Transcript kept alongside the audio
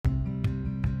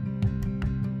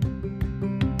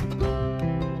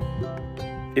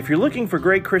If you're looking for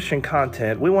great Christian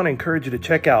content, we want to encourage you to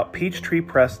check out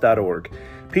peachtreepress.org.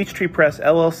 Peachtree Press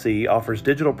LLC offers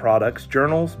digital products,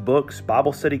 journals, books,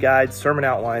 Bible study guides, sermon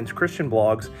outlines, Christian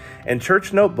blogs, and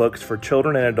church notebooks for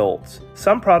children and adults.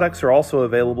 Some products are also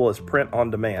available as print on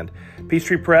demand.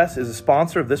 Peachtree Press is a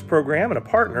sponsor of this program and a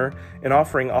partner in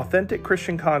offering authentic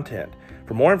Christian content.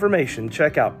 For more information,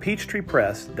 check out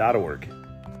peachtreepress.org.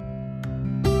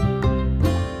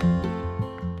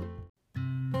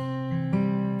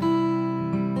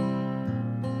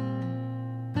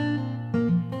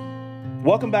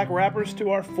 Welcome back, rappers,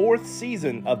 to our fourth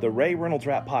season of the Ray Reynolds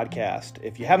Rap Podcast.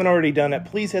 If you haven't already done it,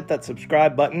 please hit that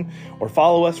subscribe button or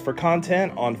follow us for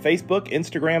content on Facebook,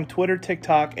 Instagram, Twitter,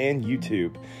 TikTok, and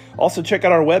YouTube. Also, check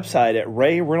out our website at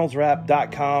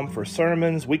rayreynoldsrap.com for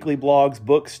sermons, weekly blogs,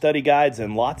 books, study guides,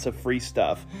 and lots of free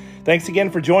stuff. Thanks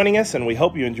again for joining us, and we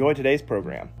hope you enjoy today's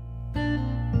program.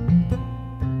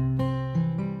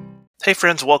 Hey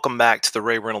friends, welcome back to the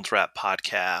Ray Reynolds Rap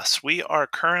Podcast. We are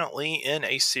currently in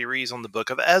a series on the book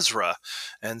of Ezra,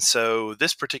 and so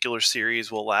this particular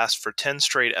series will last for 10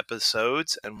 straight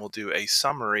episodes, and we'll do a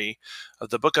summary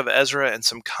of the book of Ezra and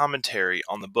some commentary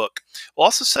on the book. We'll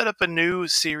also set up a new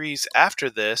series after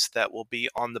this that will be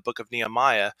on the book of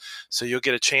Nehemiah, so you'll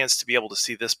get a chance to be able to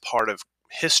see this part of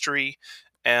history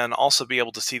and also be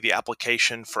able to see the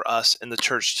application for us in the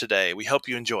church today. We hope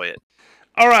you enjoy it.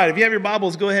 All right, if you have your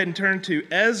Bibles, go ahead and turn to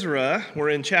Ezra.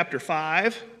 We're in chapter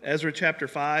 5, Ezra chapter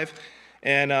 5.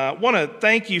 And I want to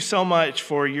thank you so much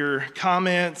for your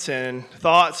comments and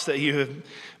thoughts that you have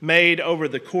made over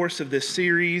the course of this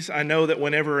series. I know that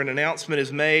whenever an announcement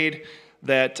is made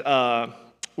that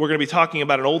we're going to be talking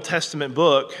about an Old Testament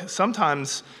book,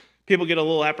 sometimes people get a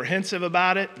little apprehensive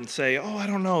about it and say, oh, I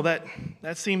don't know, that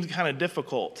seems kind of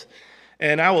difficult.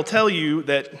 And I will tell you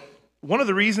that one of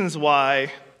the reasons why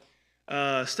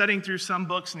studying through some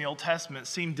books in the Old Testament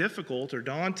seem difficult or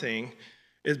daunting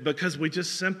is because we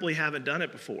just simply haven't done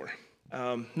it before.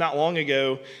 Not long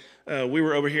ago, we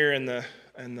were over here in the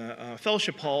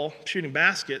fellowship hall shooting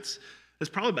baskets. It was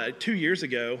probably about 2 years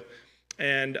ago,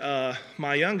 and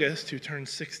my youngest, who turned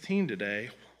 16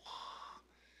 today,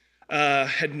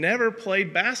 had never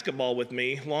played basketball with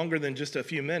me longer than just a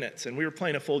few minutes, and we were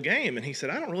playing a full game, and he said,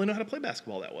 I don't really know how to play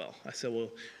basketball that well. I said, well,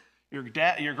 your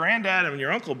granddad and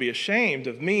your uncle will be ashamed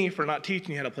of me for not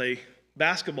teaching you how to play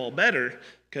basketball better,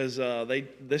 because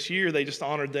this year they just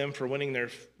honored them for winning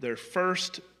their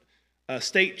first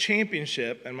state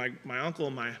championship, and my uncle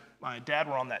and my dad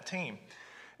were on that team.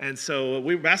 And so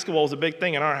basketball was a big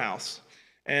thing in our house.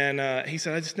 And he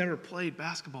said, I just never played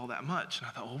basketball that much. And I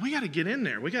thought, well, we got to get in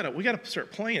there. We got to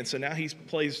start playing. So now he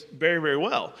plays very, very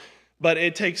well. But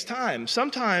it takes time.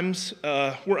 Sometimes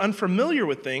we're unfamiliar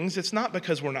with things. It's not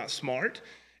because we're not smart.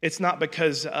 It's not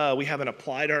because we haven't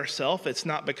applied ourselves. It's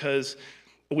not because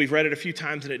we've read it a few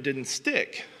times and it didn't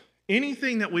stick.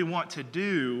 Anything that we want to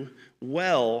do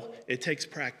well, it takes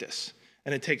practice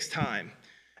and it takes time.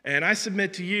 And I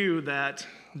submit to you that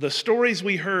the stories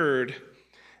we heard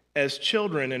as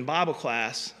children in Bible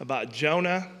class about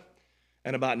Jonah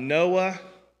and about Noah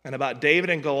and about David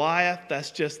and Goliath,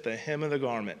 that's just the hem of the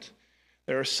garment.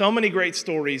 There are so many great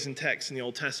stories and texts in the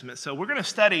Old Testament. So we're going to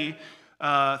study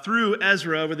through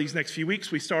Ezra over these next few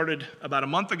weeks. We started about a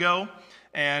month ago,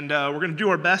 and we're going to do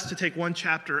our best to take one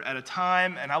chapter at a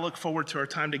time. And I look forward to our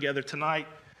time together tonight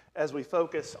as we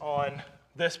focus on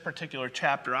this particular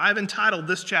chapter. I've entitled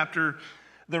this chapter,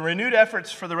 The Renewed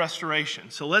Efforts for the Restoration.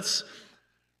 So let's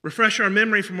refresh our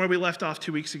memory from where we left off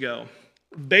 2 weeks ago.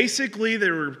 Basically,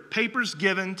 there were papers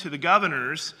given to the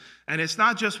governors, and it's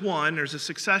not just one. There's a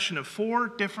succession of 4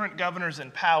 different governors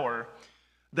in power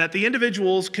that the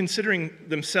individuals considering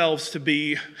themselves to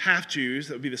be half-Jews,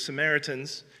 that would be the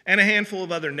Samaritans, and a handful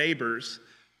of other neighbors,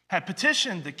 had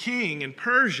petitioned the king in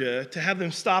Persia to have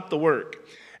them stop the work.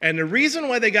 And the reason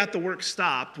why they got the work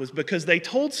stopped was because they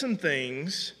told some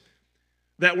things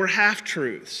that were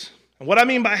half-truths. And what I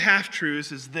mean by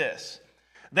half-truths is this.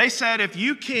 They said, if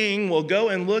you, king, will go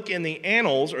and look in the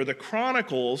annals or the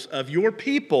chronicles of your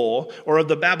people or of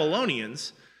the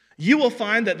Babylonians, you will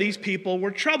find that these people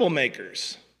were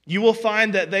troublemakers. You will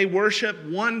find that they worship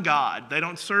one God. They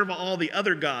don't serve all the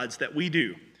other gods that we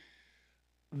do.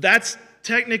 That's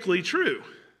technically true.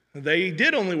 They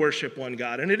did only worship one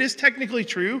God. And it is technically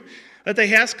true that they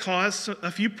has caused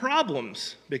a few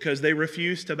problems because they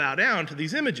refused to bow down to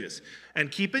these images.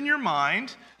 And keep in your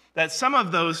mind that some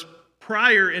of those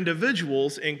prior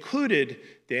individuals included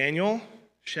Daniel,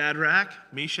 Shadrach,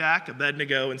 Meshach,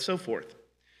 Abednego, and so forth.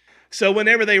 So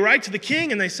whenever they write to the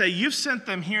king and they say, you've sent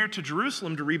them here to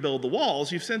Jerusalem to rebuild the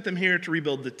walls, you've sent them here to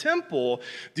rebuild the temple,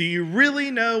 do you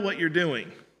really know what you're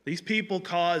doing? These people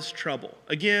cause trouble.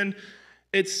 Again,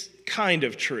 it's kind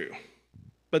of true.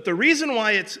 But the reason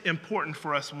why it's important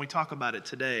for us when we talk about it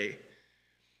today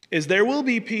is there will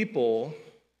be people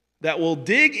that will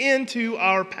dig into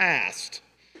our past.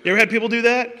 You ever had people do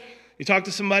that? You talk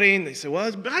to somebody and they say,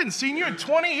 well, I hadn't seen you in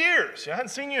 20 years. I hadn't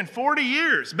seen you in 40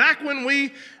 years. Back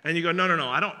when and you go,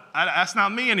 no, that's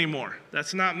not me anymore.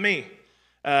 That's not me.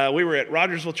 We were at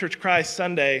Rogersville Church of Christ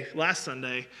last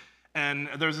Sunday, and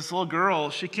there was this little girl.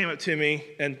 She came up to me,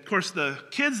 and of course the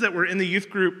kids that were in the youth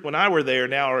group when I were there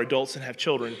now are adults and have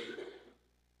children.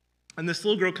 And this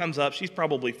little girl comes up. She's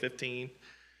probably 15.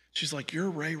 She's like, you're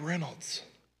Ray Reynolds.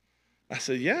 I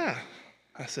said, yeah.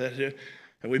 I said,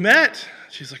 and we met.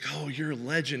 She's like, oh, you're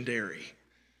legendary.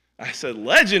 I said,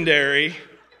 legendary?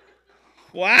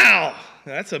 Wow,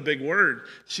 that's a big word.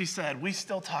 She said, we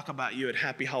still talk about you at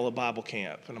Happy Hollow Bible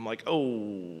Camp. And I'm like,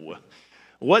 oh,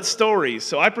 what stories?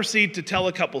 So I proceed to tell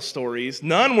a couple stories.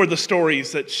 None were the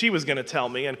stories that she was going to tell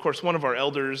me. And of course, one of our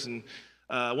elders and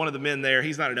one of the men there,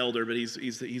 he's not an elder, but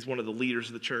he's one of the leaders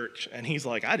of the church. And he's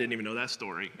like, I didn't even know that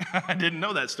story. I didn't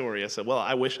know that story. I said, well,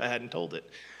 I wish I hadn't told it.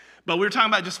 But we were talking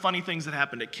about just funny things that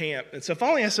happened at camp. And so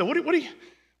finally I said,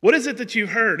 what is it that you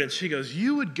heard? And she goes,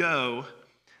 you would go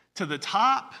to the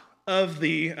top of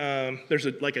there's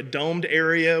a domed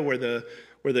area where the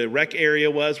rec area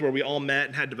was, where we all met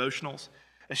and had devotionals.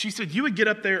 And she said, you would get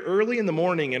up there early in the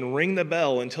morning and ring the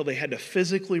bell until they had to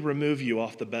physically remove you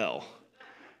off the bell.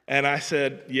 And I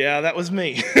said, yeah, that was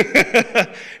me.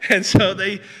 And so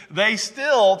they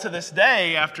still, to this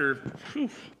day, after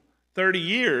 30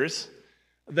 years,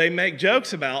 they make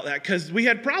jokes about that because we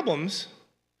had problems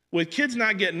with kids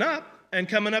not getting up and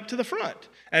coming up to the front.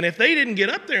 And if they didn't get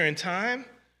up there in time,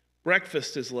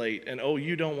 breakfast is late. And oh,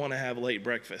 you don't want to have late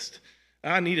breakfast.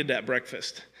 I needed that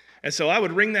breakfast. And so I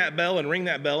would ring that bell and ring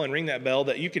that bell and ring that bell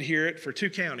that you could hear it for 2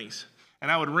 counties. And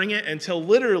I would ring it until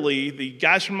literally the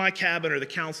guys from my cabin or the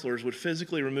counselors would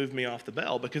physically remove me off the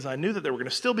bell because I knew that there were going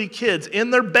to still be kids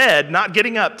in their bed not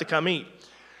getting up to come eat.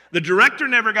 The director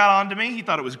never got on to me. He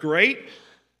thought it was great.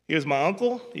 He was my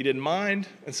uncle. He didn't mind.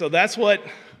 And so that's what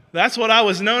I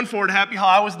was known for at Happy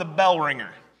Hollow. I was the bell ringer.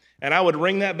 And I would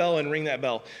ring that bell and ring that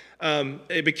bell.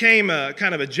 It became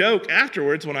kind of a joke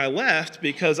afterwards when I left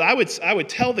because I would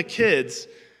tell the kids,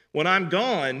 when I'm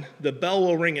gone, the bell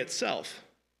will ring itself.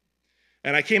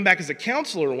 And I came back as a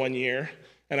counselor one year,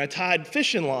 and I tied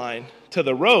fishing line to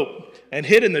the rope and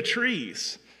hid in the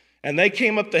trees. And they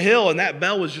came up the hill, and that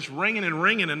bell was just ringing and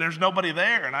ringing, and there's nobody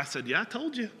there. And I said, yeah, I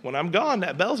told you. When I'm gone,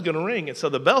 that bell's going to ring. And so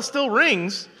the bell still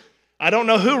rings. I don't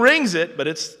know who rings it, but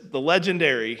it's the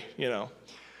legendary,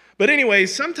 But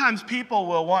anyways, sometimes people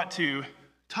will want to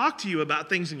talk to you about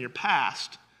things in your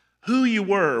past, who you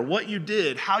were, what you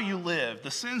did, how you lived, the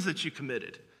sins that you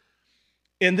committed.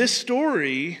 In this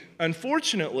story,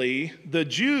 unfortunately, the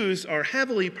Jews are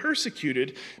heavily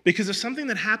persecuted because of something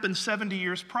that happened 70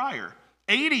 years prior.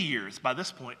 80 years by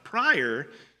this point, prior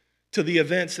to the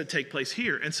events that take place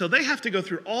here. And so they have to go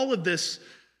through all of this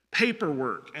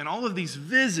paperwork and all of these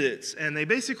visits, and they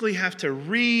basically have to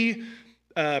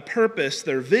repurpose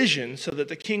their vision so that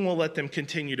the king will let them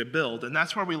continue to build. And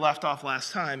that's where we left off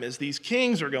last time, is these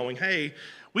kings are going, hey,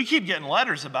 we keep getting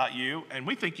letters about you, and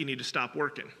we think you need to stop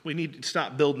working. We need to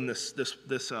stop building this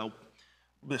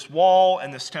wall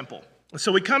and this temple.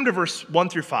 So we come to verse 1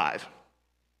 through 5.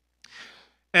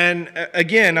 And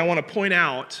again, I want to point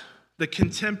out the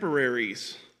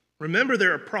contemporaries. Remember,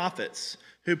 there are prophets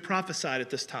who prophesied at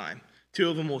this time. 2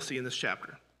 of them we'll see in this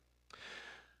chapter.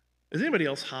 Is anybody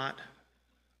else hot?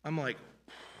 I'm like,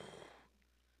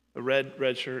 a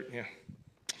red shirt? Yeah.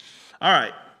 All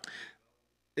right.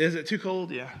 Is it too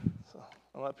cold? Yeah. So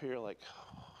I'm up here like,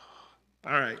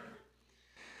 all right.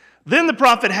 Then the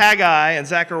prophet Haggai and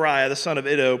Zechariah, the son of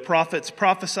Iddo, prophets,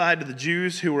 prophesied to the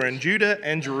Jews who were in Judah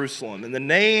and Jerusalem in the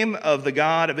name of the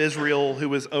God of Israel who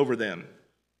was over them.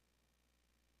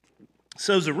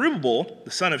 So Zerubbabel,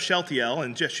 the son of Shealtiel,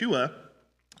 and Jeshua,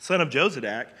 son of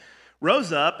Jozadak,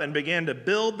 rose up and began to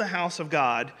build the house of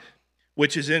God,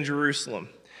 which is in Jerusalem.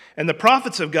 And the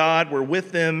prophets of God were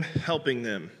with them, helping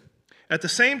them. At the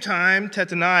same time,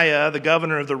 Tetaniah, the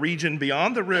governor of the region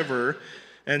beyond the river,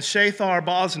 and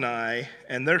Shethar-Boznai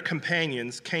and their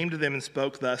companions came to them and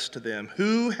spoke thus to them,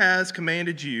 who has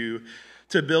commanded you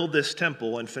to build this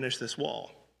temple and finish this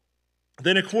wall?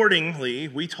 Then accordingly,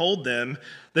 we told them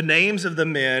the names of the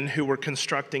men who were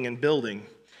constructing and building.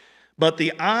 But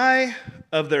the eye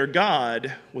of their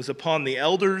God was upon the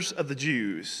elders of the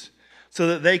Jews, so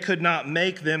that they could not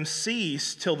make them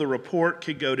cease till the report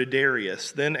could go to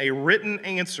Darius. Then a written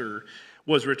answer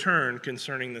was returned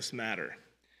concerning this matter.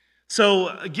 So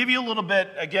I give you a little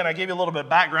bit, again, I gave you a little bit of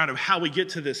background of how we get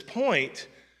to this point.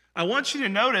 I want you to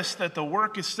notice that the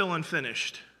work is still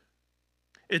unfinished.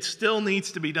 It still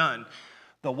needs to be done.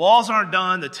 The walls aren't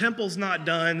done. The temple's not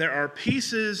done. There are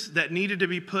pieces that needed to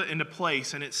be put into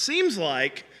place. And it seems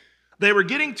like they were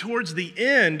getting towards the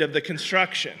end of the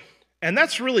construction. And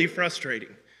that's really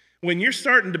frustrating. When you're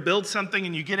starting to build something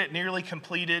and you get it nearly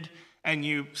completed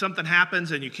and something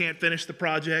happens and you can't finish the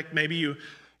project, maybe you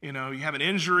have an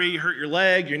injury, you hurt your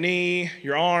leg, your knee,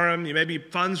 your arm, maybe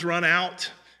funds run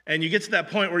out, and you get to that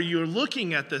point where you're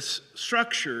looking at this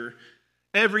structure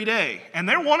every day. And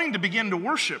they're wanting to begin to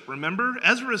worship, remember?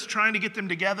 Ezra is trying to get them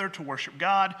together to worship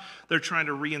God. They're trying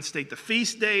to reinstate the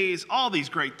feast days, all these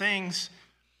great things.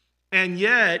 And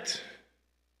yet,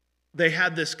 they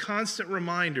had this constant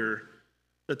reminder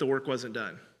that the work wasn't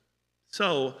done.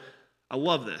 So, I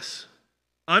love this.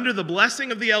 Under the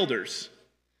blessing of the elders,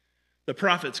 the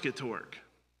prophets get to work.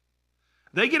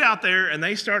 They get out there and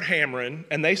they start hammering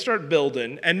and they start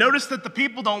building. And notice that the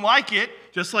people don't like it,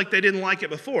 just like they didn't like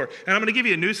it before. And I'm going to give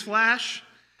you a news flash.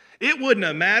 It wouldn't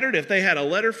have mattered if they had a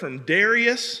letter from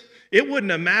Darius. It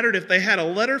wouldn't have mattered if they had a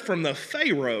letter from the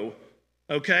Pharaoh.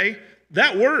 Okay?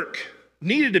 That work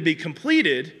needed to be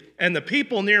completed, and the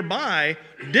people nearby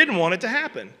didn't want it to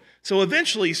happen. So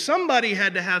eventually, somebody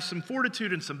had to have some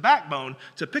fortitude and some backbone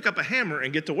to pick up a hammer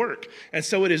and get to work. And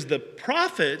so it is the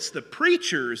prophets, the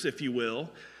preachers, if you will,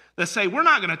 that say, we're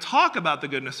not going to talk about the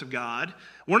goodness of God.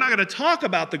 We're not going to talk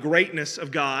about the greatness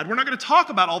of God. We're not going to talk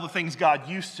about all the things God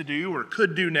used to do or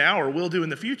could do now or will do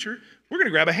in the future. We're going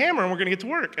to grab a hammer and we're going to get to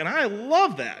work. And I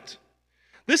love that.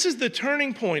 This is the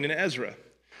turning point in Ezra.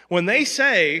 When they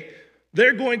say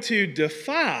they're going to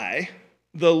defy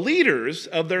the leaders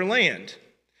of their land.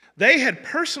 They had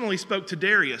personally spoke to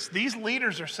Darius. These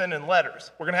leaders are sending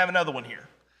letters. We're going to have another one here.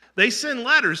 They send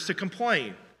letters to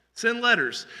complain. Send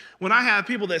letters. When I have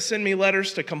people that send me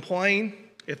letters to complain,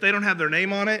 if they don't have their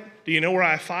name on it, do you know where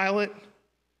I file it?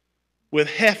 With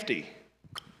Hefty.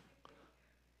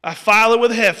 I file it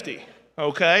with Hefty,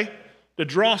 okay? The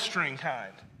drawstring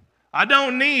kind. I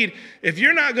don't need, if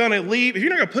you're not going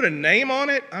to put a name on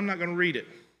it, I'm not going to read it.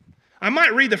 I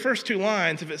might read the first 2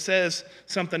 lines. If it says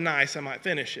something nice, I might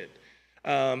finish it.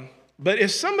 But if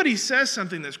somebody says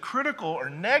something that's critical or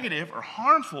negative or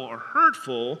harmful or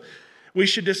hurtful, we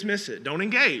should dismiss it. Don't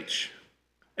engage.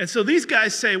 And so these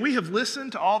guys say, we have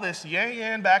listened to all this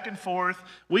yang back and forth.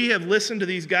 We have listened to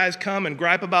these guys come and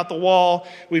gripe about the wall.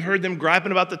 We've heard them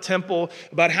griping about the temple,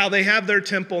 about how they have their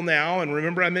temple now. And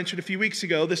remember, I mentioned a few weeks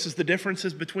ago, this is the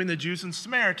differences between the Jews and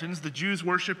Samaritans. The Jews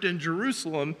worshiped in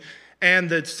Jerusalem, and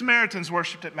the Samaritans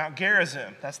worshipped at Mount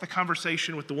Gerizim. That's the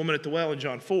conversation with the woman at the well in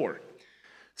John 4.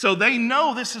 So they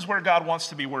know this is where God wants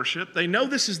to be worshiped. They know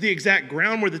this is the exact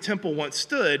ground where the temple once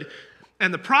stood.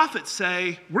 And the prophets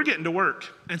say, we're getting to work.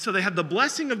 And so they have the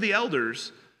blessing of the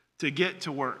elders to get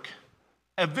to work.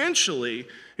 Eventually,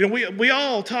 we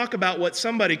all talk about what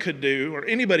somebody could do or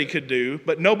anybody could do,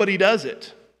 but nobody does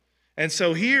it. And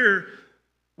so here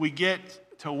we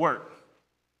get to work.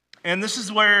 And this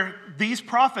is where these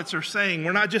prophets are saying,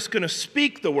 we're not just going to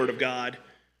speak the word of God,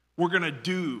 we're going to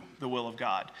do the will of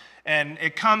God. And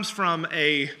it comes from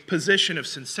a position of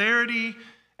sincerity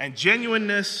and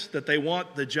genuineness that they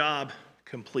want the job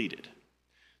completed.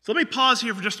 So let me pause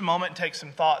here for just a moment and take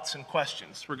some thoughts and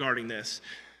questions regarding this.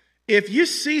 If you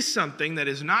see something that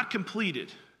is not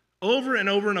completed over and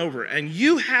over and over, and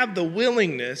you have the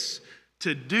willingness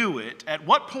to do it, at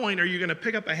what point are you going to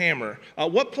pick up a hammer?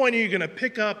 At what point are you going to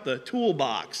pick up the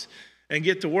toolbox and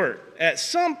get to work? At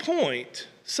some point,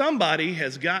 somebody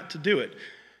has got to do it.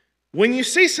 When you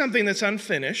see something that's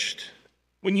unfinished,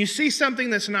 when you see something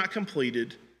that's not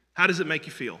completed, how does it make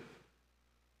you feel?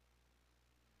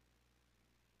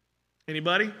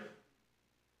 Anybody?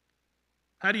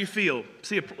 How do you feel?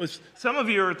 See, some of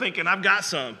you are thinking, I've got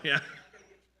some. Yeah,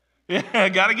 I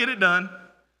got to get it done.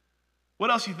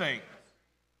 What else you think?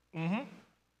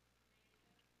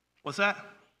 What's that?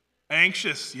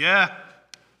 Anxious, yeah.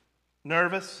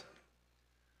 Nervous.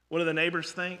 What do the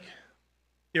neighbors think?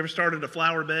 You ever started a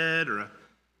flower bed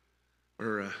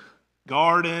or a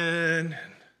garden?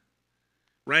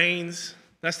 Rains.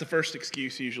 That's the first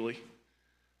excuse usually.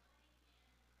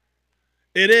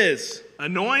 It is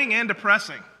annoying and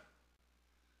depressing.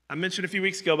 I mentioned a few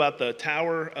weeks ago about the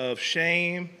tower of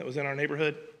shame that was in our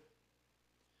neighborhood.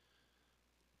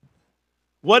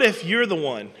 What if you're the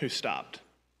one who stopped?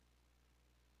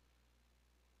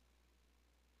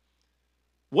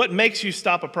 What makes you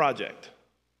stop a project?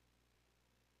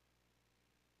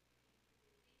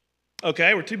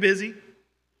 Okay, we're too busy.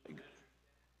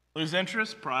 Lose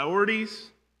interest, priorities.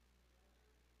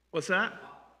 What's that?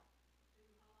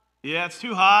 Yeah, it's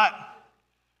too hot.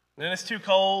 Then it's too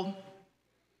cold.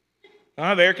 I don't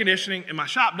have air conditioning, and my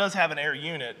shop does have an air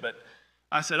unit, but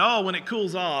I said, oh, when it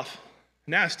cools off,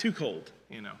 now it's too cold,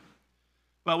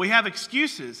 But we have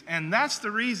excuses, and that's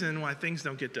the reason why things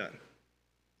don't get done,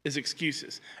 is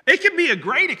excuses. It could be a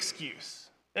great excuse.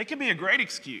 It could be a great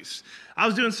excuse. I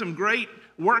was doing some great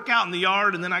workout in the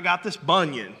yard, and then I got this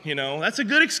bunion, That's a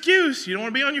good excuse. You don't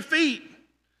want to be on your feet.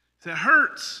 It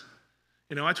hurts.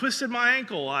 I twisted my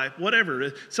ankle,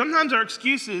 whatever. Sometimes our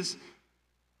excuses,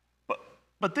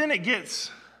 but then it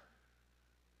gets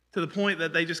to the point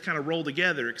that they just kind of roll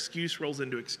together. Excuse rolls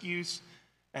into excuse,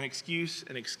 and excuse,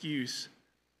 and excuse.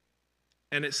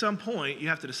 And at some point, you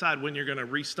have to decide when you're going to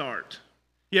restart.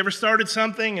 You ever started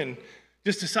something and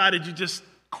just decided you just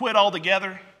quit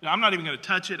altogether? I'm not even going to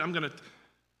touch it.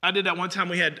 I did that one time.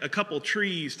 We had a couple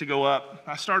trees to go up.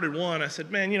 I started one. I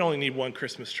said, man, you only need one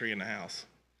Christmas tree in the house.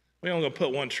 We only going to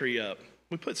put one tree up.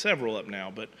 We put several up now,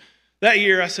 but that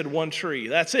year I said one tree.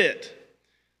 That's it.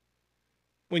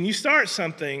 When you start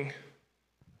something,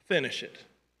 finish it.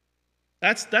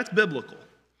 That's biblical.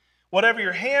 Whatever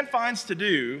your hand finds to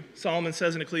do, Solomon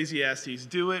says in Ecclesiastes,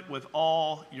 do it with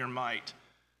all your might.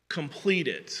 Complete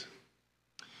it.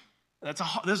 This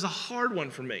is a hard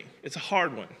one for me. It's a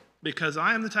hard one because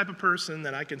I am the type of person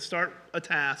that I can start a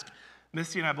task.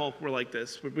 Misty and I both were like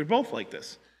this. We're both like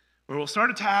this. Where we'll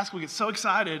start a task, we get so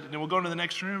excited, and then we'll go into the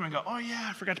next room and go, oh yeah,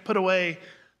 I forgot to put away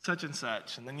such and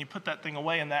such. And then you put that thing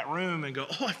away in that room and go,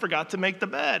 oh, I forgot to make the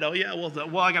bed. Oh yeah,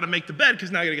 well I got to make the bed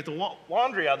because now I got to get the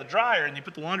laundry out of the dryer. And you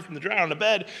put the laundry from the dryer on the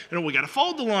bed, and we got to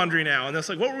fold the laundry now. And it's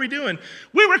like, what were we doing?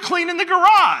 We were cleaning the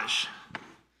garage.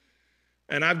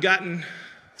 And I've gotten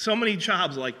so many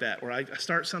jobs like that where I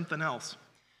start something else.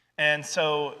 And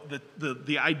so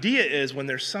the idea is when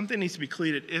there's something that needs to be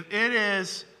completed,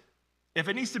 if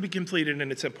it needs to be completed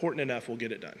and it's important enough, we'll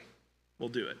get it done. We'll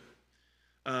do it.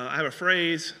 I have a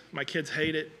phrase. My kids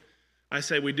hate it. I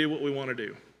say, we do what we want to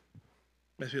do.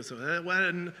 Most people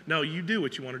say, no, you do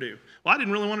what you want to do. Well, I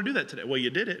didn't really want to do that today. Well, you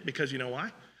did it because you know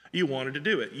why? You wanted to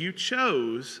do it. You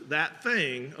chose that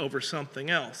thing over something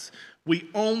else. We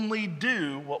only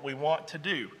do what we want to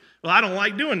do. Well, I don't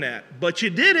like doing that. But you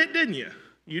did it, didn't you?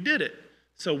 You did it.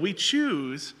 So we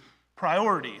choose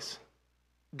priorities.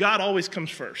 God always comes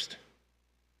first.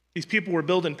 These people were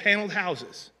building paneled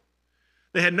houses.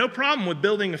 They had no problem with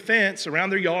building a fence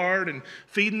around their yard and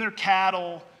feeding their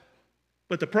cattle.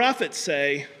 But the prophets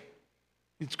say,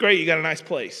 it's great, you got a nice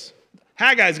place.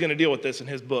 Haggai's going to deal with this in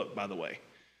his book, by the way.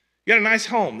 You got a nice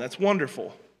home, that's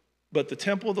wonderful. But the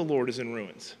temple of the Lord is in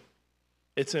ruins.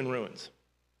 It's in ruins.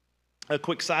 A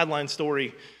quick sideline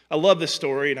story. I love this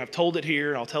story, and I've told it here,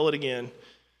 and I'll tell it again.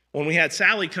 When we had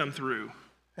Sally come through,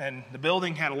 and the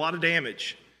building had a lot of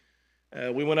damage,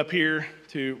 we went up here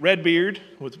to Redbeard,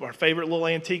 which is our favorite little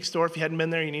antique store. If you hadn't been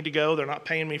there, you need to go. They're not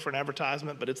paying me for an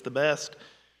advertisement, but it's the best.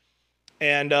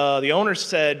 And the owner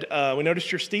said, we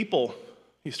noticed your steeple.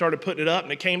 You started putting it up,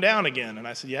 and it came down again. And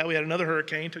I said, yeah, we had another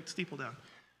hurricane, took the steeple down.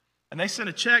 And they sent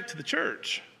a check to the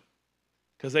church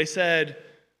because they said,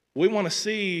 we want to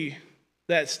see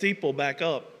that steeple back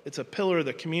up. It's a pillar of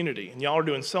the community. And y'all are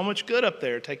doing so much good up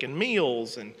there, taking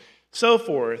meals and so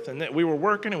forth. And we were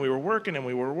working and we were working and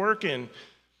we were working.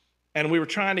 And we were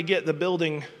trying to get the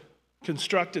building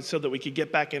constructed so that we could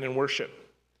get back in and worship.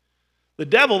 The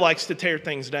devil likes to tear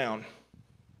things down.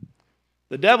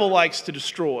 The devil likes to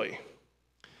destroy.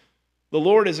 The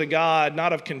Lord is a God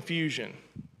not of confusion,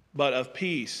 but of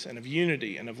peace and of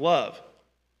unity and of love.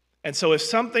 And so if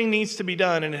something needs to be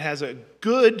done and it has a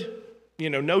good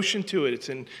notion to it, it's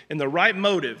in the right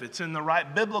motive, it's in the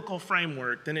right biblical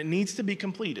framework, then it needs to be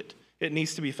completed. It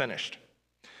needs to be finished.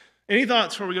 Any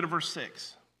thoughts before we go to verse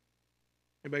 6?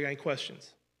 Anybody got any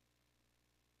questions?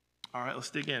 All right, let's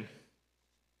dig in.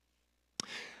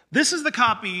 This is the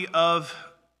copy of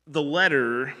the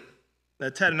letter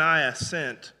that Tedaniah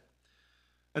sent,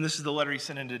 and this is the letter he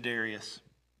sent into Darius.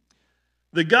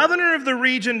 The governor of the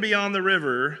region beyond the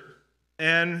river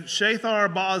and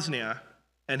Shethar-Bosnia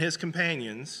and his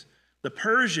companions, the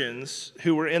Persians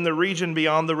who were in the region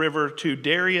beyond the river, to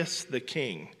Darius the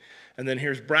king. And then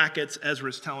here's brackets.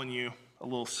 Ezra's telling you a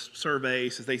little survey.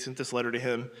 Says they sent this letter to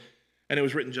him, and it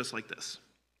was written just like this.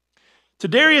 To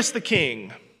Darius the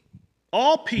king,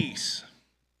 all peace.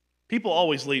 People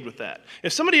always lead with that.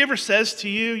 If somebody ever says to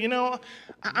you,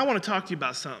 I want to talk to you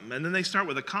about something, and then they start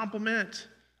with a compliment,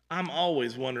 I'm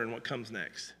always wondering what comes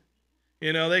next.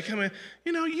 They come in,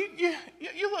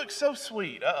 you look so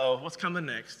sweet. Uh-oh, what's coming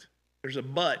next? There's a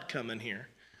but coming here.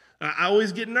 I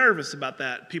always get nervous about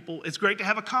that. People, it's great to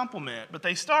have a compliment, but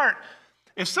they start,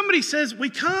 if somebody says, we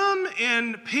come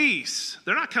in peace,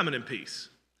 they're not coming in peace.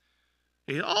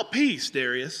 All peace,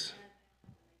 Darius.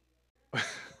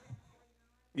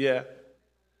 Yeah.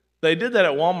 They did that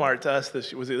at Walmart to us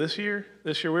was it this year?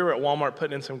 This year we were at Walmart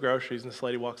putting in some groceries, and this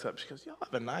lady walks up. She goes, y'all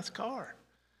have a nice car.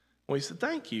 And we said,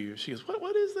 thank you. She goes,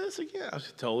 what is this again? I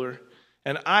just told her.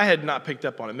 And I had not picked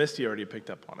up on it. Misty already picked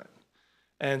up on it.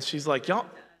 And she's like, y'all.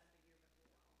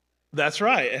 That's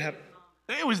right.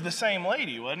 It was the same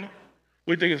lady, wasn't it?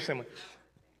 We think it's the same lady.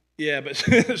 Yeah,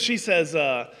 but she says,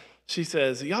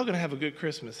 y'all going to have a good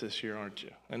Christmas this year, aren't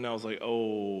you? And I was like,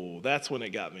 oh, that's when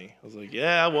it got me. I was like,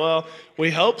 yeah, well,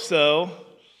 we hope so.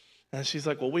 And she's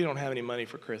like, well, we don't have any money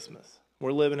for Christmas.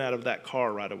 We're living out of that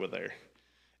car right over there.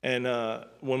 And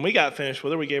when we got finished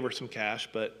with her, we gave her some cash.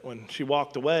 But when she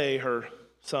walked away, her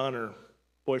son or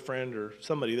boyfriend or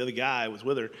somebody, the other guy was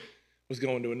with her, was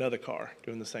going to another car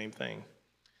doing the same thing.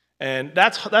 And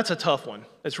that's a tough one.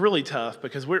 It's really tough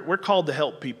because we're called to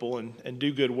help people and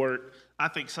do good work. I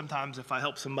think sometimes if I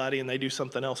help somebody and they do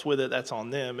something else with it, that's on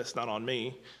them. It's not on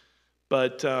me.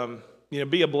 But,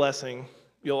 be a blessing.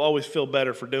 You'll always feel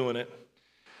better for doing it.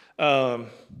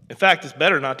 In fact, it's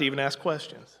better not to even ask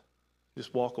questions.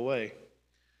 Just walk away.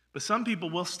 But some people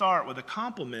will start with a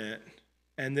compliment,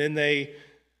 and then they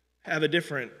have a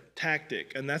different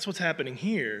tactic. And that's what's happening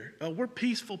here. Oh, we're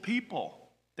peaceful people,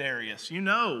 Darius.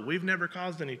 We've never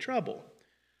caused any trouble.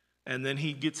 And then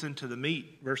he gets into the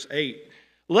meat, verse 8.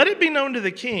 Let it be known to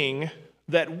the king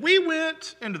that we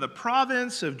went into the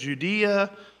province of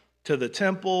Judea to the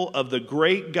temple of the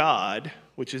great God,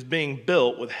 which is being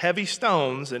built with heavy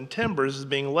stones, and timbers is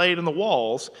being laid in the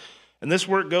walls. And this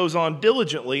work goes on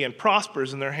diligently and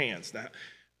prospers in their hands. Now,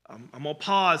 I'm going to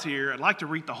pause here. I'd like to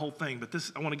read the whole thing, but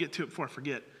I want to get to it before I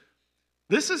forget.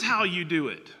 This is how you do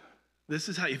it. This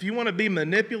is how, if you want to be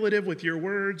manipulative with your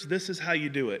words, this is how you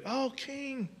do it. Oh,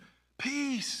 King,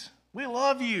 peace. We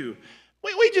love you.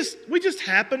 We just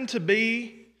happen to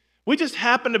be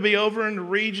over in the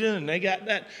region, and they got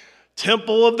that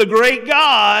temple of the great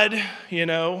God,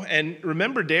 And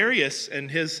remember, Darius and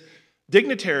his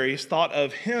dignitaries thought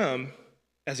of him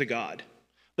as a god.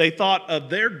 They thought of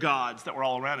their gods that were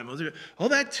all around him. Oh,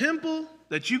 that temple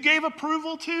that you gave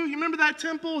approval to? You remember that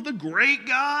temple, the great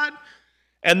God?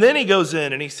 And then he goes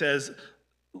in and he says,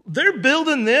 they're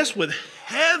building this with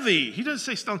heavy. He doesn't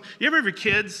say stone. You ever have your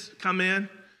kids come in,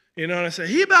 and I say,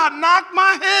 he about knocked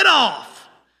my head off,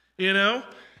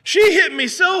 She hit me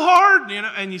so hard,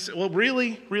 And you say, well,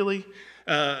 really?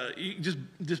 You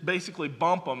just basically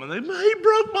bump them, and he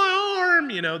broke my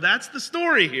arm. That's the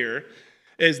story here.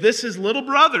 Is this his little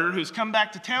brother who's come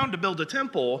back to town to build a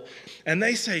temple, and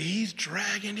they say he's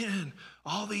dragging in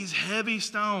all these heavy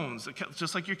stones.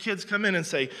 Just like your kids come in and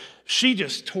say, she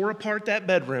just tore apart that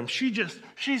bedroom.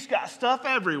 She's got stuff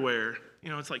everywhere.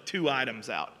 It's like 2 items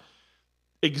out.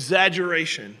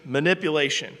 Exaggeration,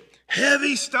 manipulation,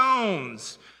 heavy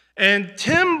stones, and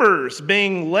timbers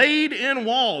being laid in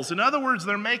walls. In other words,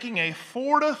 they're making a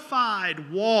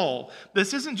fortified wall.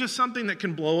 This isn't just something that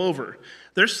can blow over.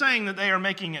 They're saying that they are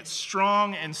making it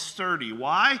strong and sturdy.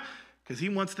 Why? Because he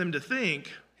wants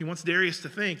Darius to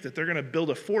think that they're going to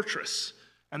build a fortress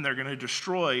and they're going to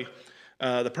destroy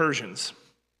the Persians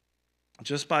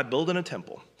just by building a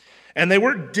temple. And they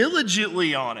work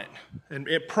diligently on it, and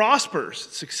it prospers,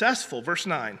 successful. Verse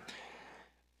 9.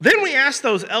 Then we asked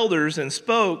those elders and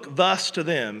spoke thus to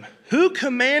them, who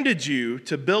commanded you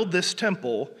to build this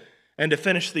temple and to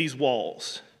finish these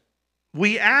walls?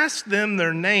 We asked them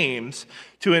their names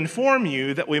to inform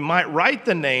you that we might write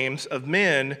the names of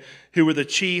men who were the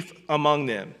chief among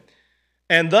them.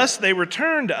 And thus they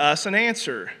returned to us an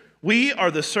answer. We are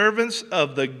the servants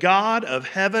of the God of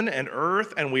heaven and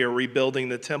earth, and we are rebuilding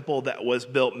the temple that was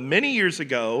built many years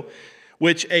ago,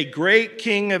 which a great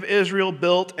king of Israel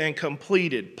built and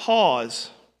completed.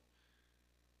 Pause.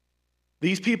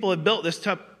 These people had built this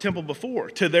temple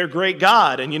before to their great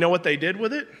God, and you know what they did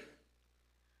with it?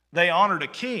 They honored a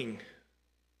king.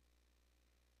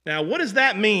 Now, what does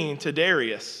that mean to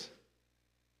Darius?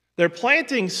 They're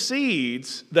planting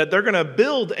seeds that they're going to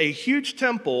build a huge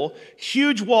temple,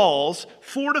 huge walls,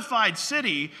 fortified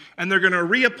city, and they're going to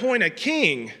reappoint a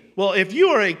king. Well, if you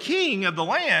are a king of the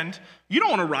land, you don't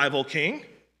want a rival king.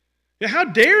 Yeah, how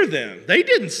dare them? They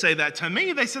didn't say that to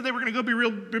me. They said they were going to go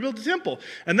rebuild the temple.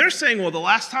 And they're saying, well, the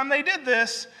last time they did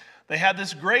this, they had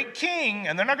this great king,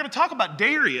 and they're not going to talk about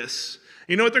Darius.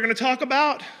 You know what they're going to talk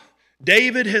about?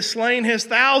 David has slain his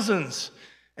thousands,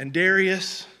 and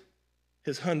Darius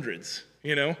his hundreds.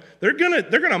 They're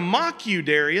gonna mock you,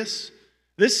 Darius.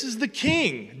 This is the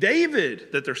king, David,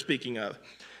 that they're speaking of.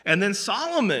 And then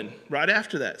Solomon, right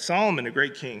after that, Solomon, a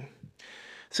great king,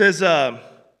 says,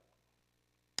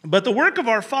 but the work of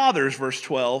our fathers, verse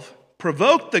 12,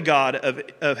 provoked the God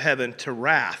of heaven to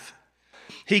wrath.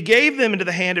 He gave them into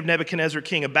the hand of Nebuchadnezzar,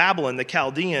 king of Babylon, the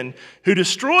Chaldean, who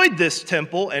destroyed this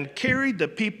temple and carried the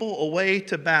people away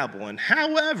to Babylon.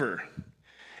 However,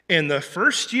 in the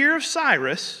first year of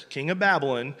Cyrus, king of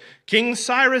Babylon, King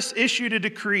Cyrus issued a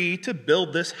decree to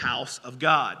build this house of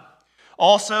God.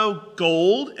 Also,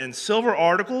 gold and silver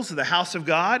articles of the house of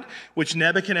God, which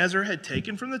Nebuchadnezzar had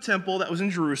taken from the temple that was in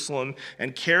Jerusalem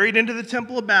and carried into the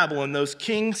temple of Babylon, those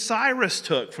King Cyrus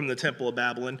took from the temple of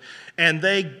Babylon, and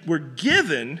they were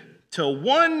given to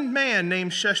one man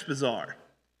named Sheshbazzar,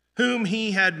 whom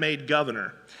he had made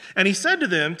governor. And he said to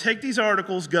them, take these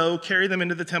articles, go, carry them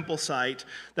into the temple site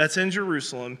that's in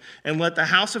Jerusalem, and let the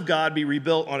house of God be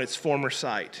rebuilt on its former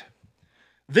site.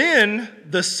 Then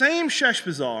the same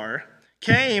Sheshbazzar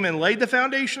came and laid the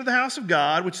foundation of the house of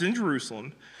God, which is in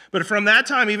Jerusalem. But from that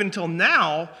time, even until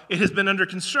now, it has been under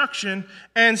construction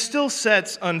and still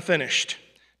sits unfinished.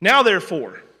 Now,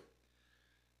 therefore,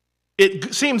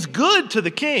 it seems good to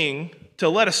the king to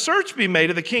let a search be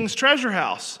made of the king's treasure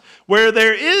house, where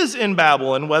there is in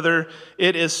Babylon, whether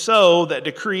it is so that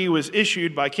decree was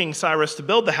issued by King Cyrus to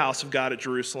build the house of God at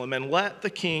Jerusalem, and let the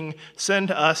king send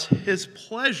to us his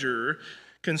pleasure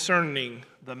concerning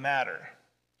the matter.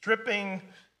 Dripping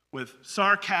with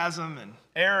sarcasm and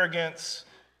arrogance.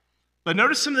 But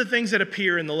notice some of the things that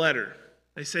appear in the letter.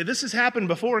 They say, this has happened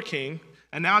before, king,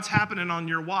 and now it's happening on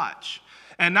your watch.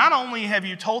 And not only have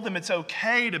you told them it's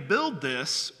okay to build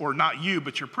this, or not you,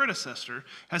 but your predecessor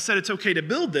has said it's okay to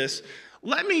build this,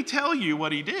 let me tell you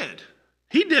what he did.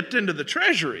 He dipped into the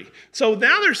treasury. So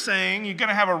now they're saying you're going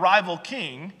to have a rival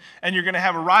king, and you're going to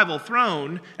have a rival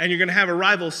throne, and you're going to have a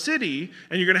rival city,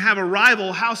 and you're going to have a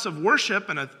rival house of worship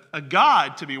and a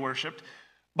God to be worshiped.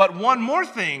 But one more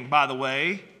thing, by the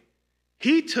way,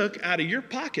 he took out of your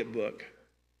pocketbook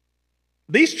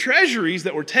these treasuries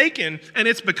that were taken, and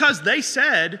it's because they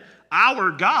said,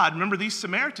 our God, remember these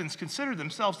Samaritans considered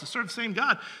themselves to serve the same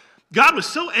God. God was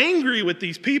so angry with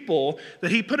these people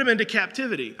that he put them into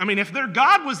captivity. I mean, if their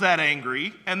God was that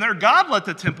angry and their God let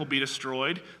the temple be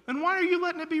destroyed, then why are you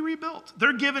letting it be rebuilt?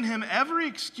 They're giving him every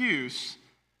excuse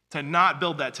to not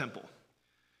build that temple.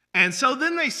 And so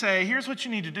then they say, here's what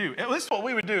you need to do. At least what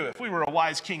we would do if we were a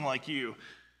wise king like you.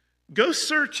 Go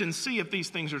search and see if these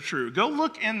things are true. Go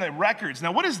look in the records.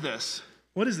 Now, what is this?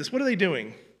 What is this? What are they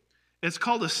doing? It's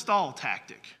called a stall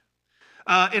tactic.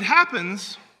 It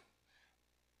happens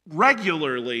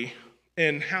regularly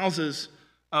in houses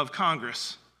of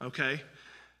Congress, okay?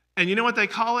 And you know what they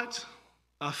call it?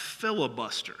 A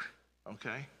filibuster,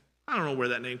 okay? I don't know where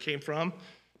that name came from.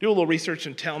 Do a little research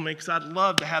and tell me, because I'd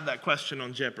love to have that question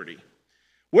on Jeopardy.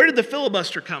 Where did the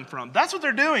filibuster come from? That's what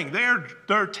they're doing.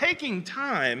 They're taking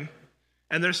time,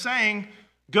 and they're saying,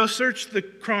 go search the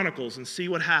chronicles and see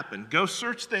what happened. Go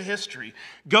search the history.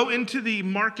 Go into the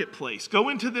marketplace. Go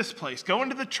into this place. Go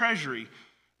into the treasury.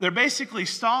 They're basically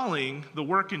stalling the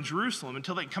work in Jerusalem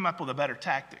until they come up with a better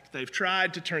tactic. They've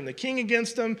tried to turn the king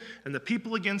against them and the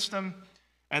people against them,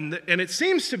 and it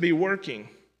seems to be working.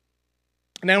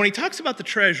 Now, when he talks about the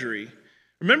treasury,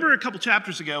 remember a couple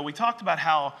chapters ago, we talked about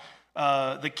how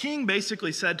the king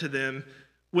basically said to them,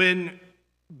 when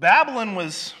Babylon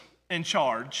was in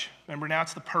charge, remember now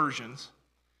it's the Persians,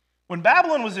 when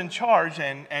Babylon was in charge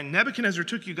and Nebuchadnezzar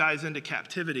took you guys into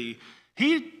captivity,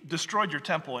 he destroyed your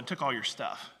temple and took all your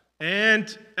stuff.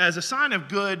 And as a sign of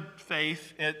good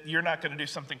faith, you're not going to do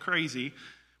something crazy,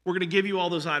 we're going to give you all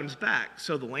those items back.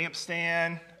 So the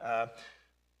lampstand,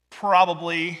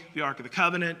 probably the Ark of the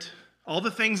Covenant, all the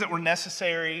things that were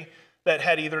necessary that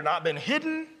had either not been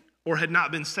hidden or had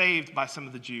not been saved by some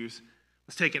of the Jews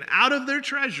was taken out of their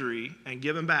treasury and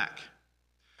given back.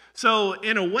 So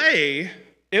in a way,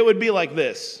 it would be like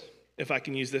this, if I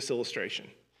can use this illustration.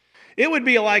 It would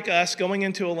be like us going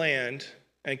into a land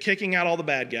and kicking out all the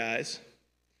bad guys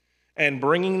and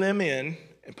bringing them in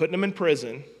and putting them in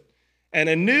prison, and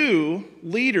a new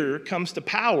leader comes to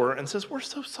power and says, we're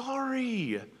so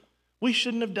sorry. We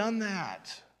shouldn't have done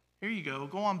that. Here you go.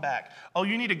 Go on back. Oh,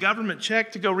 you need a government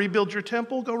check to go rebuild your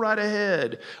temple? Go right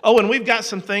ahead. Oh, and we've got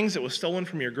some things that was stolen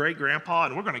from your great-grandpa,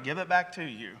 and we're going to give it back to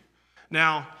you.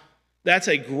 Now, that's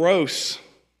a gross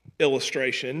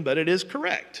illustration, but it is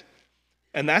correct.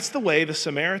 And that's the way the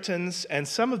Samaritans and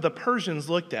some of the Persians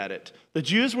looked at it. The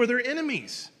Jews were their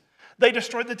enemies. They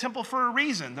destroyed the temple for a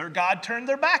reason. Their God turned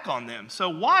their back on them. So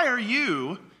why are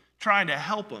you trying to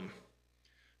help them?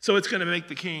 So it's going to make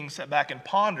the king sit back and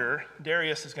ponder.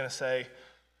 Darius is going to say,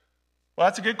 well,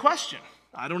 that's a good question.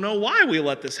 I don't know why we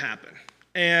let this happen.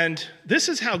 And this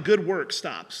is how good work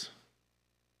stops.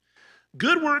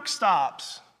 Good work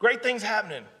stops. Great things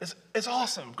happening. It's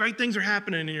awesome. Great things are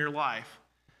happening in your life.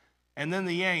 And then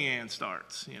the yan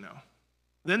starts,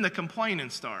 Then the complaining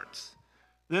starts.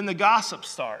 Then the gossip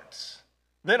starts.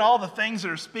 Then all the things that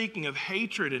are speaking of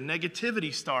hatred and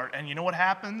negativity start. And you know what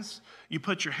happens? You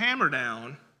put your hammer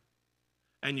down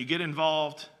and you get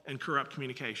involved in corrupt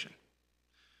communication.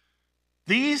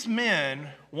 These men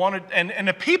wanted, and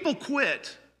the people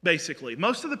quit, basically.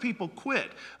 Most of the people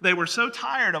quit. They were so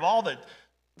tired of all the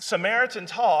Samaritan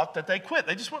talk that they quit.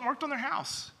 They just went and worked on their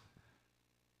house.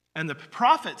 And the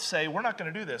prophets say, we're not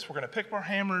going to do this. We're going to pick up our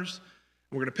hammers,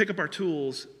 we're going to pick up our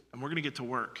tools, and we're going to get to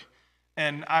work.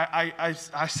 And I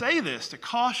say this to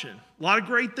caution. A lot of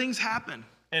great things happen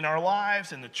in our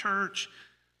lives, in the church.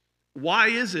 Why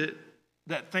is it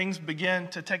that things begin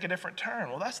to take a different turn?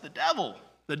 Well, that's the devil.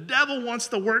 The devil wants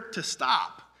the work to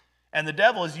stop. And the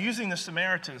devil is using the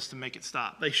Samaritans to make it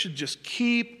stop. They should just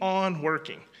keep on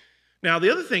working. Now,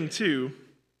 the other thing, too,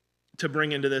 to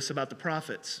bring into this about the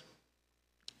prophets,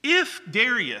 if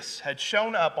Darius had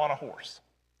shown up on a horse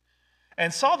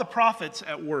and saw the prophets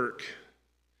at work,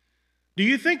 do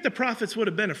you think the prophets would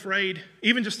have been afraid,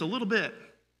 even just a little bit?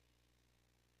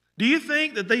 Do you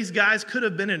think that these guys could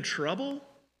have been in trouble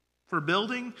for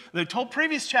building? They told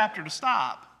previous chapter to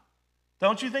stop.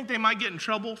 Don't you think they might get in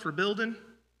trouble for building?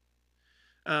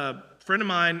 A friend of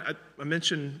mine, I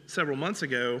mentioned several months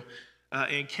ago,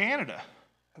 in Canada,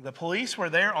 the police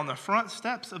were there on the front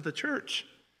steps of the church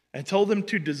and told them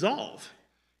to dissolve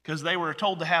because they were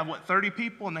told to have, 30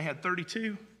 people, and they had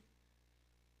 32.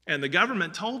 And the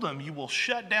government told them, you will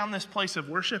shut down this place of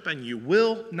worship and you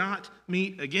will not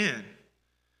meet again.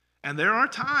 And there are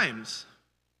times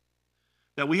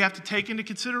that we have to take into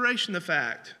consideration the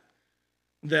fact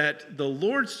that the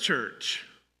Lord's church,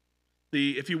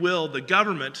 if you will, the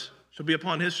government shall be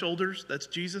upon his shoulders. That's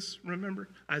Jesus, remember?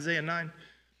 Isaiah 9.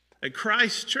 At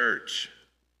Christ's church,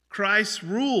 Christ's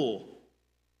rule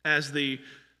as the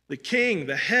king,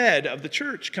 the head of the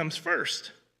church comes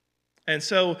first. And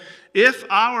so if and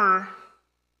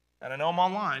I know I'm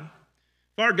online,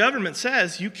 if our government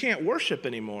says you can't worship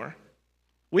anymore,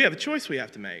 we have a choice we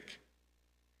have to make.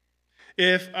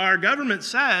 If our government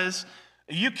says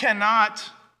you cannot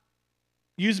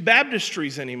use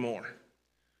baptistries anymore,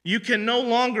 you can no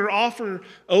longer offer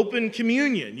open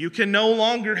communion, you can no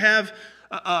longer have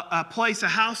a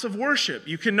house of worship,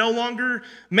 you can no longer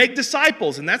make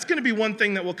disciples, and that's going to be one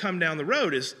thing that will come down the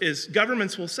road is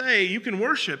governments will say you can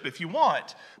worship if you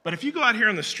want, but if you go out here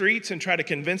on the streets and try to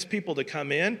convince people to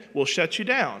come in, we'll shut you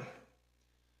down.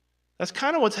 That's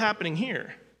kind of what's happening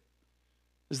here.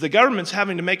 Is the government's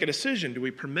having to make a decision. Do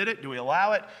we permit it? Do we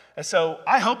allow it? And so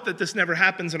I hope that this never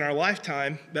happens in our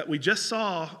lifetime, but we just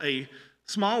saw a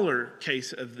smaller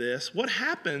case of this. What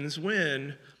happens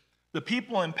when the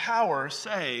people in power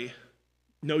say,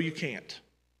 no, you can't.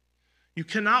 You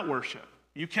cannot worship.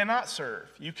 You cannot serve.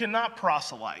 You cannot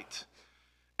proselyte.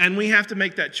 And we have to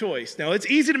make that choice. Now, it's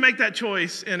easy to make that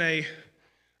choice in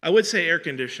I would say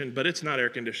air-conditioned, but it's not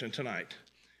air-conditioned tonight.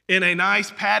 In a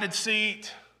nice padded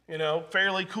seat,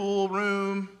 fairly cool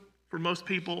room for most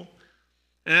people.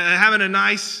 Having a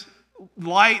nice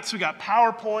lights. We got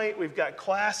PowerPoint. We've got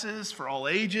classes for all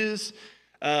ages.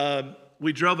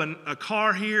 We drove a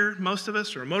car here, most of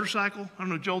us, or a motorcycle. I don't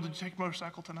know, Joel, did you take a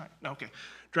motorcycle tonight? No, okay.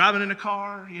 Driving in a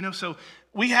car, so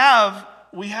we have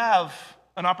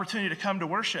an opportunity to come to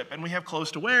worship, and we have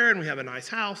clothes to wear, and we have a nice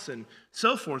house, and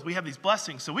so forth. We have these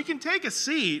blessings. So we can take a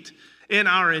seat in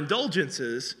our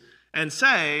indulgences and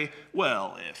say,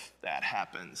 well, if that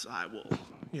happens, I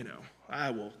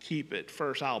will keep it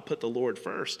first. I'll put the Lord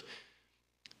first.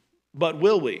 But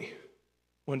will we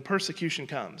when persecution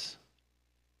comes?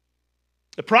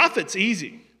 The prophet's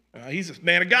easy. He's a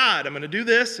man of God. I'm going to do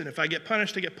this, and if I get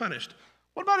punished, I get punished.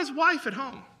 What about his wife at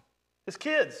home? His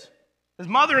kids? His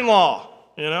mother-in-law?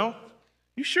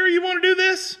 You sure you want to do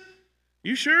this?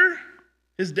 You sure?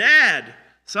 His dad?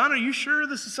 Son, are you sure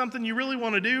this is something you really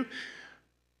want to do?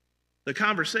 The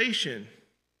conversation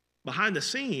behind the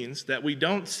scenes that we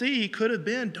don't see could have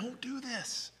been, don't do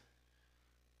this.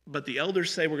 But the elders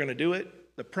say we're going to do it.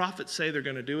 The prophets say they're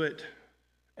going to do it,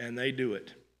 and they do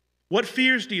it. What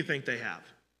fears do you think they have?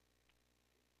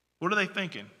 What are they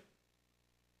thinking?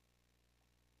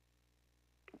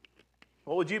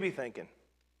 What would you be thinking?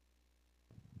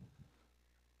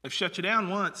 They've shut you down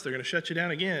once. They're going to shut you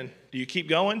down again. Do you keep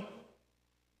going?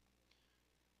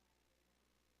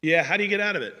 Yeah, how do you get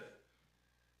out of it?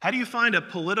 How do you find a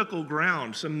political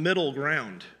ground, some middle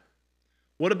ground?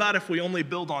 What about if we only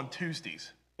build on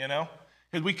Tuesdays,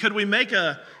 Could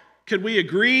we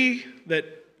agree that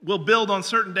we'll build on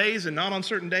certain days and not on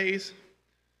certain days?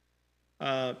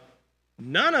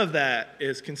 None of that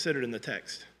is considered in the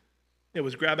text. It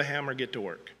was grab a hammer, get to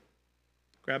work.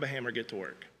 Grab a hammer, get to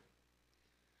work.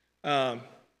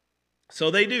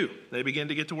 So they do. They begin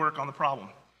to get to work on the problem.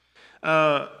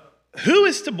 Who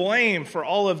is to blame for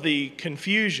all of the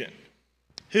confusion?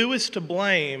 Who is to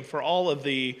blame for all of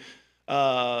the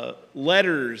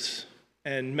letters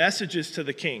and messages to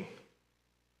the king?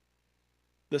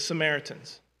 The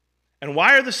Samaritans. And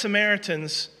why are the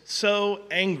Samaritans so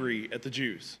angry at the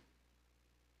Jews?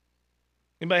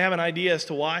 Anybody have an idea as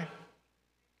to why?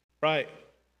 Right.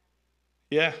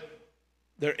 Yeah.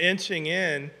 They're inching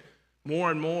in more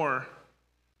and more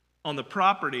on the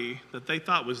property that they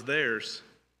thought was theirs.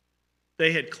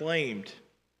 They had claimed.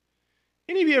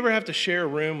 Any of you ever have to share a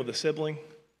room with a sibling?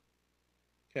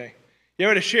 Okay. You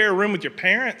ever had to share a room with your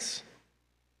parents?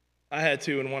 I had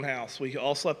to in one house. We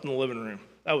all slept in the living room.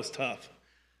 That was tough.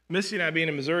 Missy and I being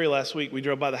in Missouri last week, we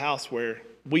drove by the house where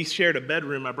we shared a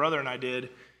bedroom, my brother and I did,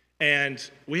 and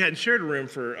we hadn't shared a room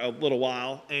for a little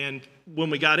while, and when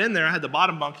we got in there, I had the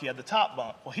bottom bunk, he had the top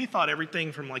bunk. Well, he thought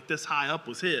everything from like this high up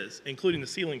was his, including the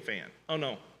ceiling fan. Oh,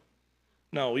 no.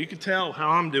 No, you can tell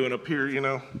how I'm doing up here, you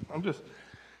know. I'm just,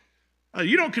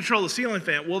 you don't control the ceiling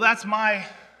fan. Well, that's my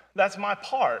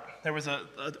part. There was an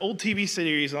old TV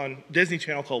series on Disney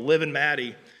Channel called Liv and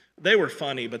Maddie. They were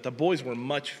funny, but the boys were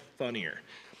much funnier.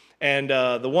 And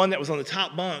the one that was on the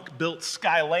top bunk built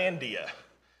Skylandia.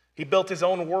 He built his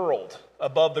own world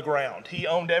above the ground. He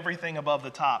owned everything above the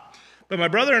top. But my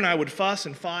brother and I would fuss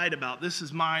and fight about this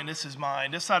is mine, this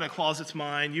side of the closet's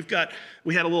mine.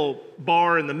 We had a little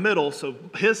bar in the middle, so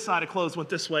his side of clothes went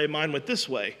this way, mine went this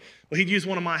way. Well, he'd use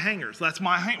one of my hangers. That's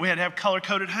my hanger. We had to have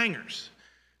color-coded hangers.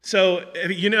 So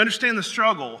you understand the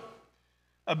struggle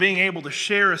of being able to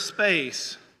share a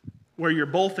space where you're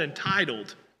both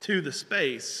entitled to the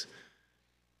space.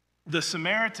 The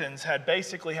Samaritans had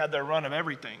basically had their run of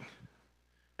everything.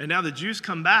 And now the Jews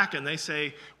come back and they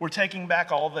say, we're taking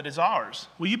back all that is ours.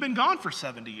 Well, you've been gone for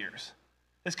 70 years.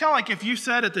 It's kind of like if you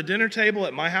sat at the dinner table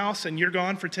at my house and you're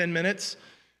gone for 10 minutes,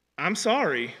 I'm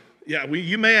sorry. Yeah,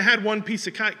 you may have had one piece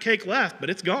of cake left, but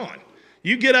it's gone.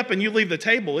 You get up and you leave the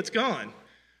table, it's gone.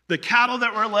 The cattle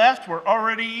that were left were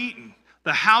already eaten.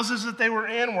 The houses that they were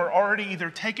in were already either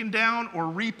taken down or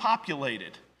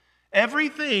repopulated.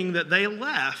 Everything that they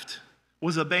left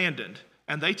was abandoned,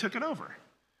 and they took it over.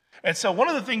 And so one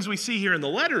of the things we see here in the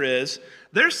letter is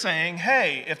they're saying,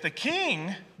 hey, if the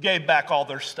king gave back all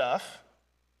their stuff,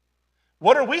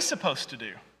 what are we supposed to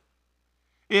do?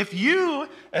 If you,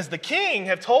 as the king,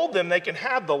 have told them they can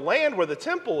have the land where the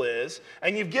temple is,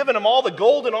 and you've given them all the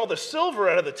gold and all the silver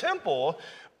out of the temple,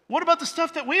 what about the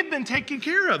stuff that we've been taking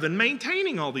care of and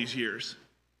maintaining all these years?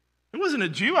 There wasn't a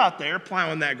Jew out there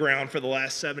plowing that ground for the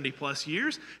last 70 plus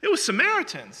years. It was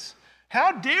Samaritans.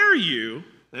 How dare you,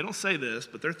 they don't say this,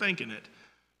 but they're thinking it.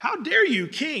 How dare you,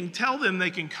 king, tell them they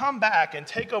can come back and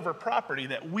take over property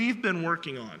that we've been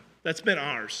working on, that's been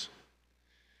ours.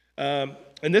 And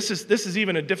this is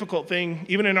even a difficult thing,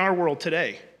 even in our world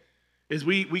today, is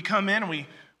we come in and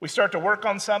we start to work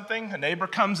on something, a neighbor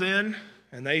comes in,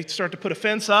 and they start to put a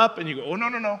fence up, and you go, oh,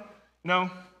 no,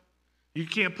 you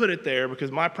can't put it there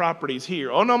because my property's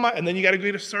here. Oh, no, and then you got to go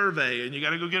get a survey, and you got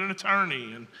to go get an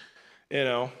attorney, and, you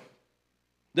know,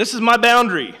 this is my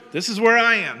boundary. This is where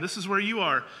I am. This is where you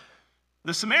are.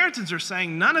 The Samaritans are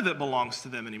saying none of it belongs to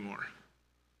them anymore.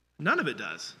 None of it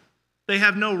does. They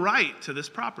have no right to this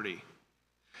property.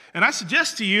 And I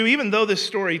suggest to you, even though this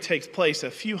story takes place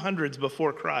a few hundreds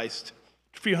before Christ,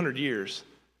 a few hundred years,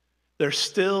 they're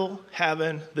still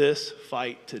having this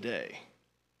fight today.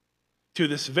 To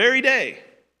this very day,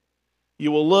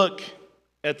 you will look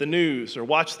at the news or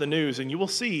watch the news and you will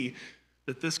see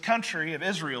that this country of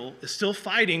Israel is still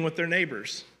fighting with their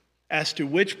neighbors as to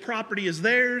which property is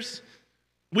theirs.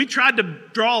 We tried to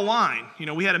draw a line. You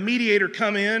know, we had a mediator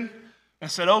come in and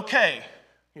said, okay,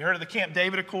 you heard of the Camp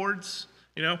David Accords?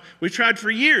 You know, we tried for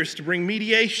years to bring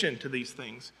mediation to these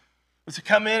things. It's to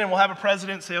come in and we'll have a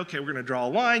president say, okay, we're going to draw a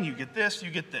line. You get this, you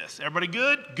get this. Everybody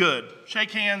good? Good.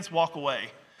 Shake hands, walk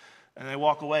away. And they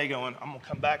walk away going, I'm going to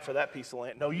come back for that piece of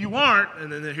land. No, you aren't.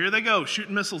 And then here they go,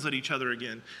 shooting missiles at each other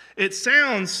again. It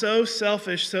sounds so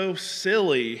selfish, so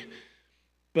silly,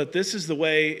 but this is the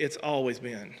way it's always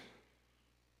been.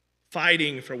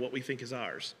 Fighting for what we think is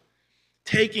ours.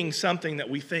 Taking something that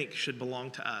we think should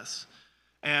belong to us.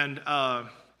 And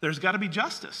there's got to be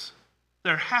justice.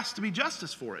 There has to be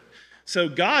justice for it. So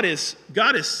God is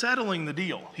settling the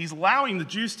deal. He's allowing the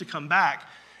Jews to come back,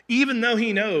 even though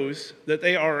he knows that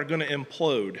they are going to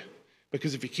implode.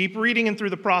 Because if you keep reading and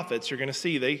through the prophets, you're going to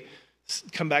see they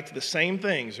come back to the same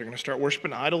things. They're going to start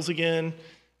worshiping idols again,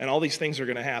 and all these things are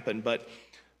going to happen. But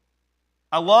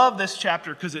I love this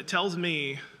chapter because it tells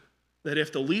me that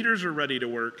if the leaders are ready to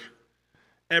work,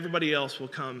 everybody else will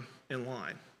come in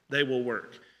line. They will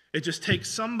work. It just takes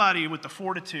somebody with the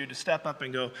fortitude to step up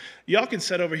and go, y'all can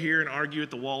sit over here and argue at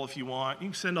the wall if you want. You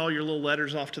can send all your little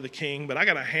letters off to the king, but I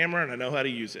got a hammer and I know how to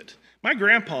use it. My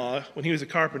grandpa, when he was a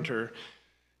carpenter,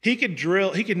 he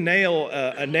could nail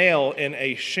a nail in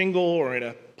a shingle or in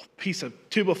a piece of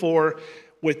 2x4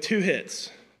 with 2 hits.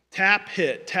 Tap,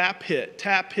 hit, tap, hit,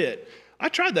 tap, hit. I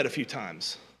tried that a few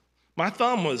times. My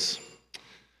thumb was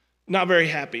not very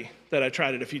happy that I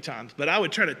tried it a few times, but I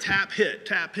would try to tap, hit,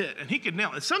 and he could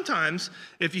nail it. And sometimes,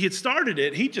 if he had started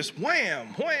it, he'd just wham,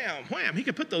 wham, wham. He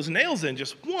could put those nails in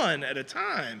just one at a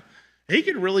time. He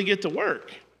could really get to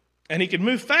work, and he could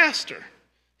move faster.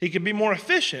 He could be more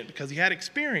efficient because he had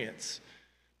experience.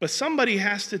 But somebody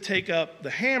has to take up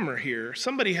the hammer here.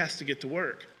 Somebody has to get to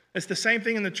work. It's the same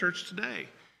thing in the church today.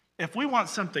 If we want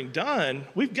something done,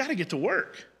 we've got to get to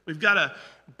work. We've got to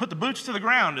put the boots to the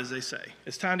ground, as they say.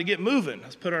 It's time to get moving.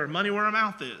 Let's put our money where our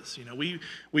mouth is. You know, we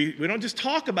don't just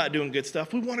talk about doing good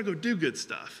stuff. We want to go do good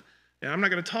stuff. And I'm not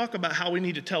going to talk about how we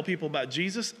need to tell people about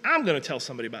Jesus. I'm going to tell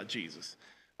somebody about Jesus.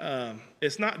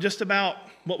 It's not just about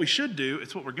what we should do.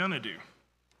 It's what we're going to do.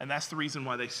 And that's the reason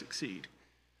why they succeed.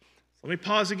 So let me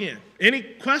pause again. Any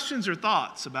questions or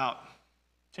thoughts about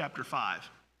chapter 5?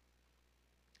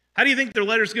 How do you think their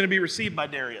letter is going to be received by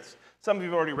Darius? Some of you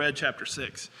have already read chapter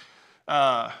 6.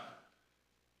 How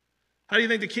do you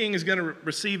think the king is going to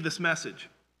receive this message?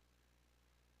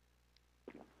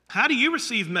 How do you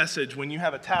receive message when you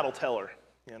have a tattleteller,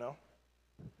 you know?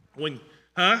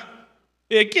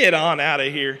 Yeah, get on out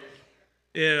of here.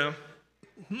 You know,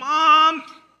 Mom,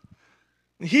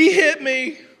 he hit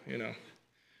me, you know.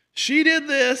 She did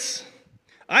this.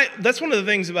 That's one of the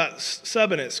things about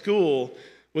subbing at school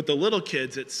with the little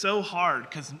kids. It's so hard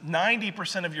because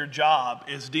 90% of your job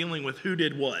is dealing with who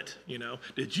did what, you know.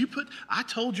 I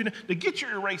told you to get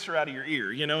your eraser out of your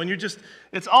ear, you know, and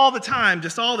it's all the time,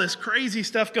 just all this crazy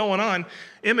stuff going on,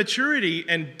 immaturity.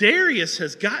 And Darius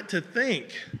has got to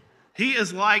think he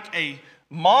is like a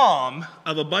mom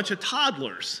of a bunch of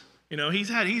toddlers. You know,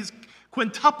 he's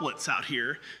quintuplets out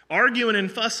here arguing and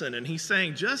fussing, and he's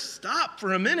saying, just stop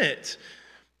for a minute.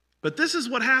 But this is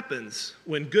what happens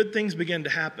when good things begin to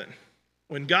happen.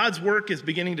 When God's work is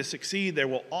beginning to succeed, there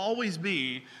will always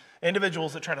be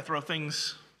individuals that try to throw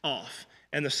things off.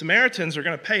 And the Samaritans are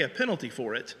going to pay a penalty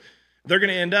for it. They're going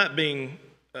to end up being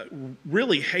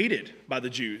really hated by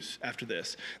the Jews after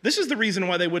this. This is the reason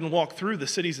why they wouldn't walk through the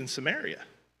cities in Samaria.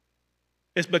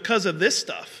 It's because of this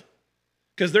stuff.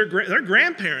 Because their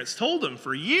grandparents told them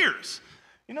for years,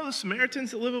 you know the Samaritans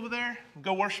that live over there,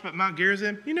 go worship at Mount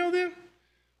Gerizim, you know them?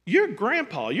 Your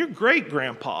grandpa, your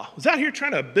great-grandpa was out here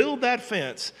trying to build that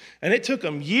fence, and it took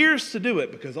them years to do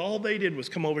it because all they did was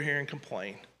come over here and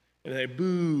complain. And they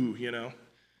boo, you know.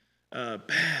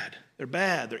 Bad.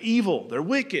 They're evil. They're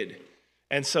wicked.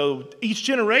 And so each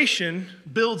generation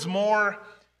builds more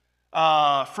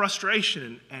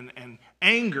frustration and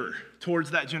anger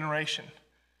towards that generation.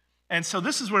 And so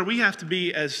this is where we have to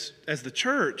be as the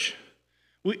church.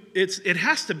 It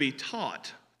has to be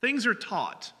taught. Things are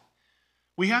taught.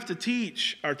 We have to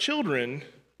teach our children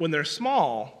when they're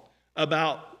small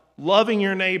about loving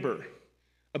your neighbor,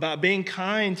 about being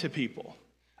kind to people,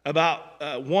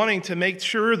 about wanting to make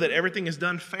sure that everything is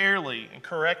done fairly and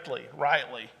correctly,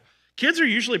 rightly. Kids are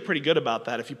usually pretty good about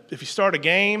that. If you start a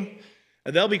game,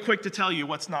 they'll be quick to tell you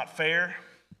what's not fair.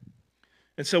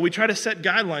 And so we try to set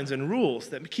guidelines and rules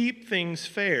that keep things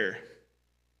fair.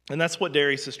 And that's what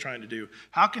Darius is trying to do.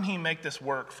 How can he make this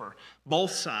work for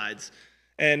both sides?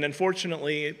 And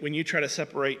unfortunately, when you try to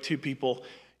separate two people,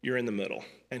 you're in the middle.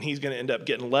 And he's going to end up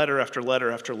getting letter after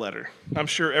letter after letter. I'm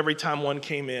sure every time one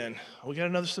came in, we got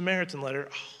another Samaritan letter.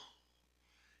 Oh,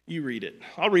 you read it.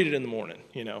 I'll read it in the morning,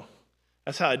 you know.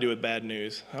 That's how I do with bad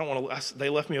news. I don't want to. They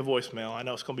left me a voicemail. I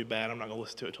know it's going to be bad. I'm not going to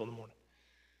listen to it till the morning.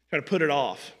 Try to put it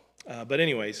off. But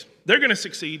anyways, they're going to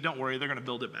succeed. Don't worry. They're going to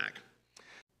build it back.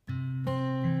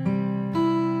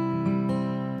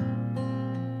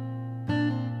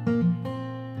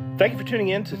 Thank you for tuning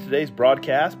in to today's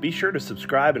broadcast. Be sure to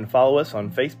subscribe and follow us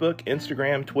on Facebook,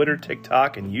 Instagram, Twitter,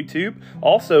 TikTok, and YouTube.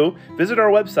 Also, visit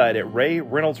our website at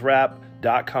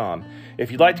rayreynoldsrap.com. If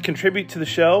you'd like to contribute to the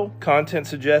show, content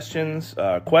suggestions,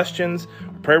 questions,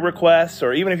 prayer requests,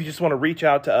 or even if you just want to reach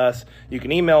out to us, you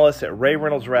can email us at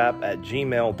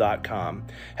rayreynoldsrap@gmail.com.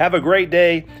 Have a great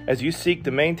day as you seek to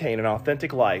maintain an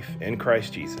authentic life in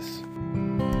Christ Jesus.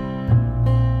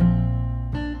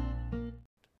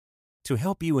 To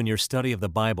help you in your study of the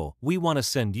Bible, we want to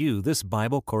send you this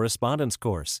Bible correspondence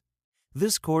course.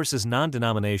 This course is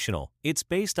non-denominational. It's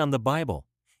based on the Bible.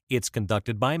 It's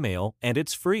conducted by mail, and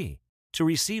it's free. To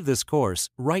receive this course,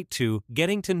 write to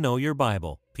Getting to Know Your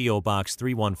Bible, P.O. Box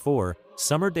 314,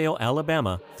 Summerdale,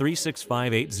 Alabama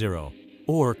 36580,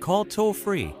 or call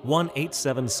toll-free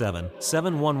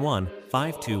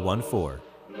 1-877-711-5214.